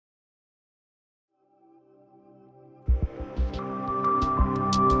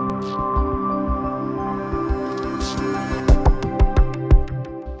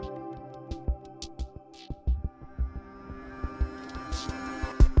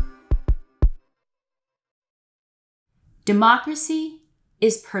Democracy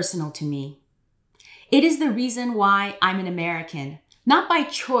is personal to me. It is the reason why I'm an American, not by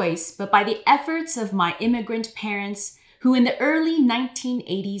choice, but by the efforts of my immigrant parents who in the early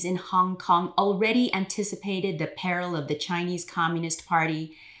 1980s in Hong Kong already anticipated the peril of the Chinese Communist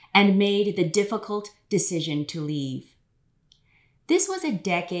Party and made the difficult decision to leave. This was a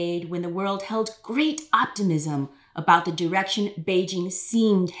decade when the world held great optimism about the direction Beijing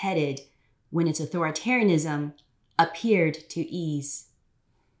seemed headed when its authoritarianism appeared to ease.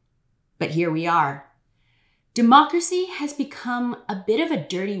 But here we are. Democracy has become a bit of a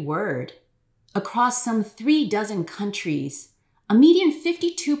dirty word. Across some 36 countries, a median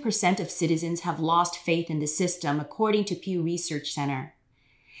 52% of citizens have lost faith in the system, according to Pew Research Center.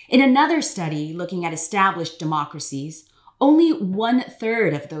 In another study looking at established democracies, only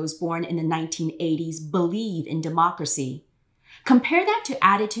 1/3 of those born in the 1980s believe in democracy. Compare that to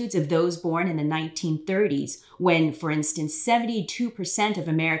attitudes of those born in the 1930s, when, for instance, 72% of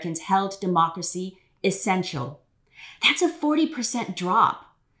Americans held democracy essential. That's a 40% drop.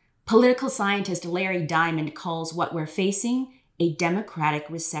 Political scientist Larry Diamond calls what we're facing a democratic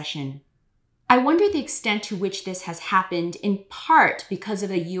recession. I wonder the extent to which this has happened in part because of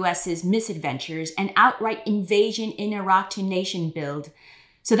the US's misadventures and outright invasion in Iraq to nation build,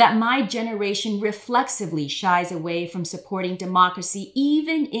 so that my generation reflexively shies away from supporting democracy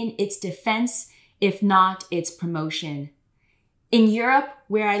even in its defense, if not its promotion. In Europe,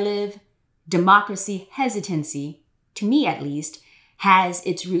 where I live, democracy hesitancy, to me at least, has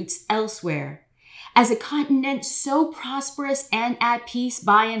its roots elsewhere. As a continent so prosperous and at peace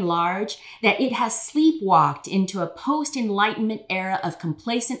by and large that it has sleepwalked into a post-Enlightenment era of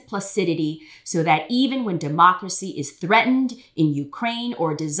complacent placidity, so that even when democracy is threatened in Ukraine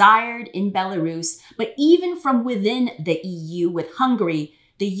or desired in Belarus, but even from within the EU with Hungary,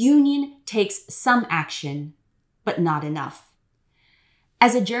 the Union takes some action, but not enough.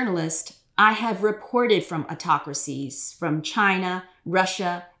 As a journalist, I have reported from autocracies, from China,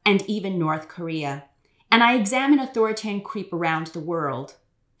 Russia, and even North Korea, and I examine authoritarian creep around the world.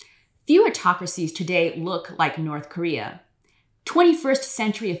 Few autocracies today look like North Korea. 21st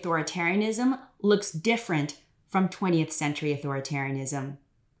century authoritarianism looks different from 20th century authoritarianism.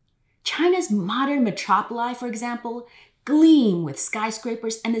 China's modern metropoli, for example, gleam with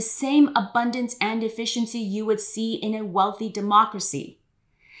skyscrapers and the same abundance and efficiency you would see in a wealthy democracy.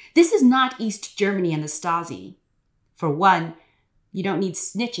 This is not East Germany and the Stasi. For one, you don't need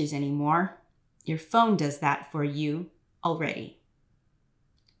snitches anymore. Your phone does that for you already.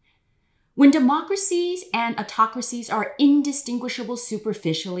 When democracies and autocracies are indistinguishable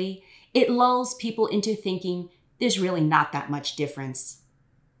superficially, it lulls people into thinking there's really not that much difference.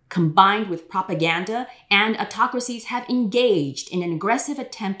 Combined with propaganda, and autocracies have engaged in an aggressive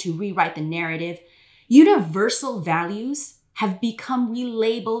attempt to rewrite the narrative, universal values have become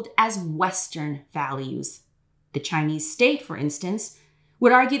relabeled as Western values. The Chinese state, for instance,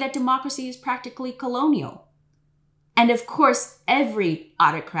 would argue that democracy is practically colonial. And of course, every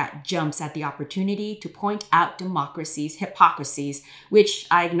autocrat jumps at the opportunity to point out democracy's hypocrisies, which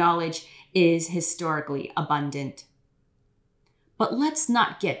I acknowledge is historically abundant. But let's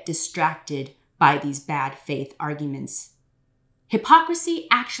not get distracted by these bad faith arguments. Hypocrisy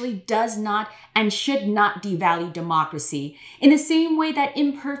actually does not and should not devalue democracy, in the same way that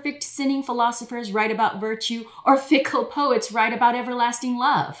imperfect, sinning philosophers write about virtue or fickle poets write about everlasting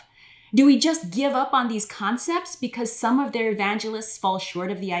love. Do we just give up on these concepts because some of their evangelists fall short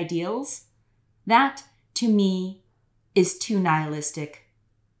of the ideals? That, to me, is too nihilistic.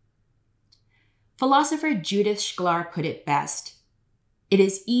 Philosopher Judith Shklar put it best. It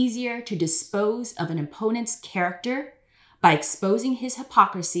is easier to dispose of an opponent's character by exposing his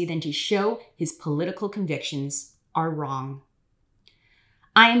hypocrisy than to show his political convictions are wrong.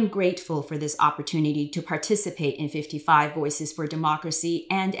 I am grateful for this opportunity to participate in 55 Voices for Democracy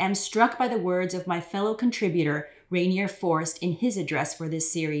and am struck by the words of my fellow contributor, Rainier Forrest, in his address for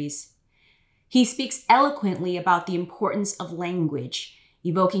this series. He speaks eloquently about the importance of language,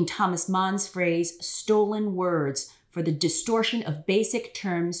 evoking Thomas Mann's phrase, stolen words, for the distortion of basic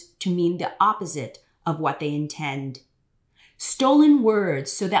terms to mean the opposite of what they intend. Stolen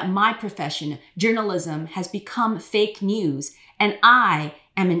words so that my profession, journalism, has become fake news and I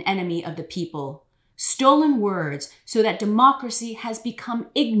am an enemy of the people. Stolen words so that democracy has become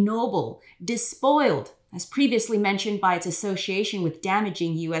ignoble, despoiled, as previously mentioned by its association with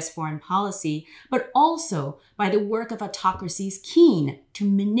damaging US foreign policy, but also by the work of autocracies keen to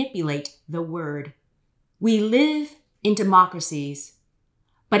manipulate the word. We live in democracies,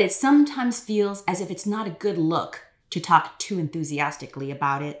 but it sometimes feels as if it's not a good look to talk too enthusiastically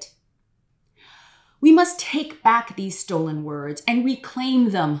about it. We must take back these stolen words and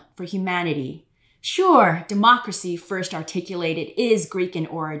reclaim them for humanity. Sure, democracy, first articulated, is Greek in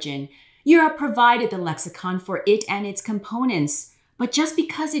origin. Europe provided the lexicon for it and its components. But just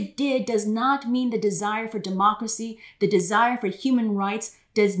because it did does not mean the desire for democracy, the desire for human rights,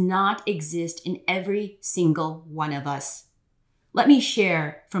 does not exist in every single one of us. Let me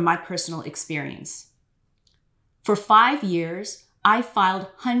share from my personal experience. For 5 years, I filed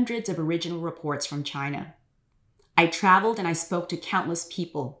hundreds of original reports from China. I traveled and I spoke to countless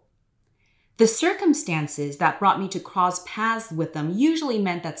people. The circumstances that brought me to cross paths with them usually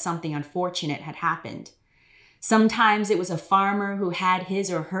meant that something unfortunate had happened. Sometimes it was a farmer who had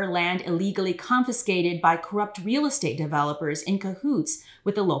his or her land illegally confiscated by corrupt real estate developers in cahoots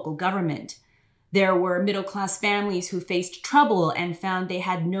with the local government. There were middle-class families who faced trouble and found they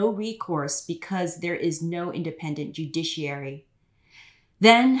had no recourse because there is no independent judiciary.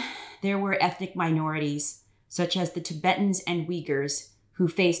 Then there were ethnic minorities, such as the Tibetans and Uyghurs, who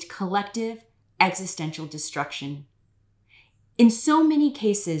faced collective existential destruction. In so many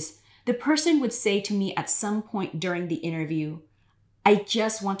cases, the person would say to me at some point during the interview, "I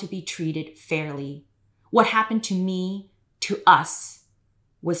just want to be treated fairly. What happened to me, to us,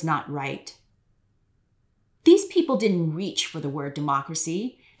 was not right." These people didn't reach for the word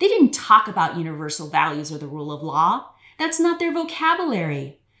democracy. They didn't talk about universal values or the rule of law. That's not their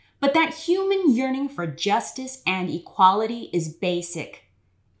vocabulary. But that human yearning for justice and equality is basic.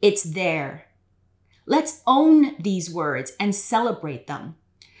 It's there. Let's own these words and celebrate them.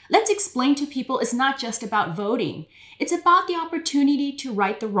 Let's explain to people it's not just about voting. It's about the opportunity to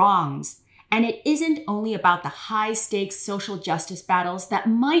right the wrongs. And it isn't only about the high-stakes social justice battles that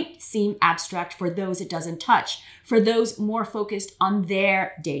might seem abstract for those it doesn't touch, for those more focused on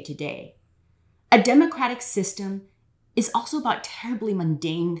their day-to-day. A democratic system is also about terribly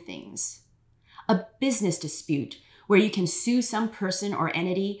mundane things. A business dispute where you can sue some person or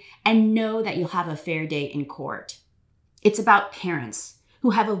entity and know that you'll have a fair day in court. It's about parents who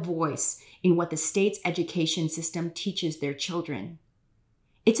have a voice in what the state's education system teaches their children.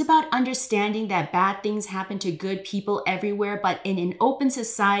 It's about understanding that bad things happen to good people everywhere, but in an open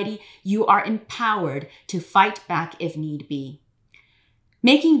society, you are empowered to fight back if need be.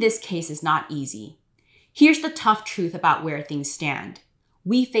 Making this case is not easy. Here's the tough truth about where things stand.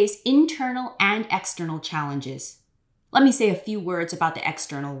 We face internal and external challenges. Let me say a few words about the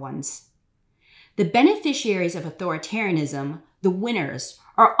external ones. The beneficiaries of authoritarianism, the winners,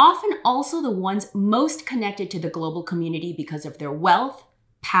 are often also the ones most connected to the global community because of their wealth,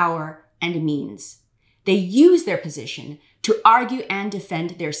 power, and means. They use their position to argue and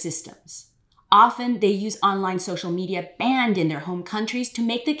defend their systems. Often, they use online social media banned in their home countries to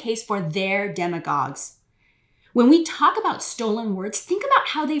make the case for their demagogues. When we talk about stolen words, think about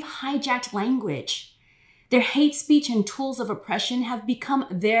how they've hijacked language. Their hate speech and tools of oppression have become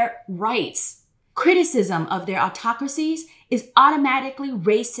their rights. Criticism of their autocracies is automatically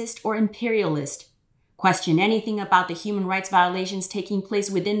racist or imperialist. Question anything about the human rights violations taking place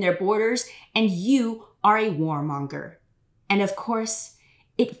within their borders, and you are a warmonger. And of course,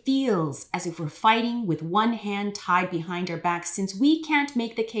 it feels as if we're fighting with one hand tied behind our backs since we can't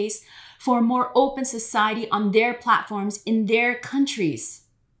make the case for a more open society on their platforms in their countries.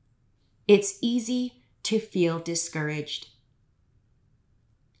 It's easy to feel discouraged.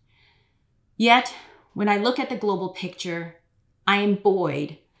 Yet, when I look at the global picture, I am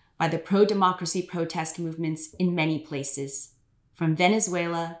buoyed by the pro-democracy protest movements in many places, from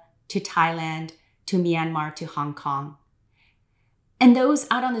Venezuela to Thailand to Myanmar to Hong Kong. And those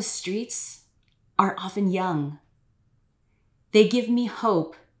out on the streets are often young. They give me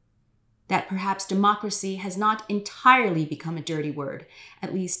hope that perhaps democracy has not entirely become a dirty word,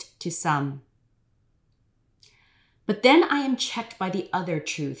 at least to some. But then I am checked by the other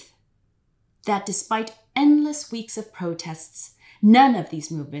truth, that despite endless weeks of protests, none of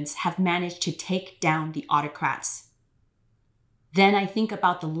these movements have managed to take down the autocrats. Then I think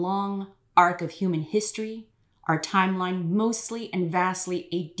about the long arc of human history, our timeline mostly and vastly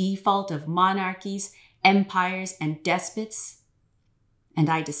a default of monarchies, empires, and despots, and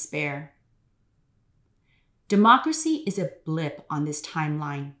I despair. Democracy is a blip on this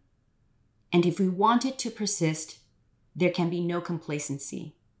timeline, and if we want it to persist, there can be no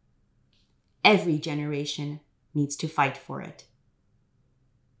complacency. Every generation needs to fight for it.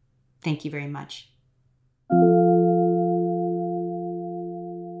 Thank you very much.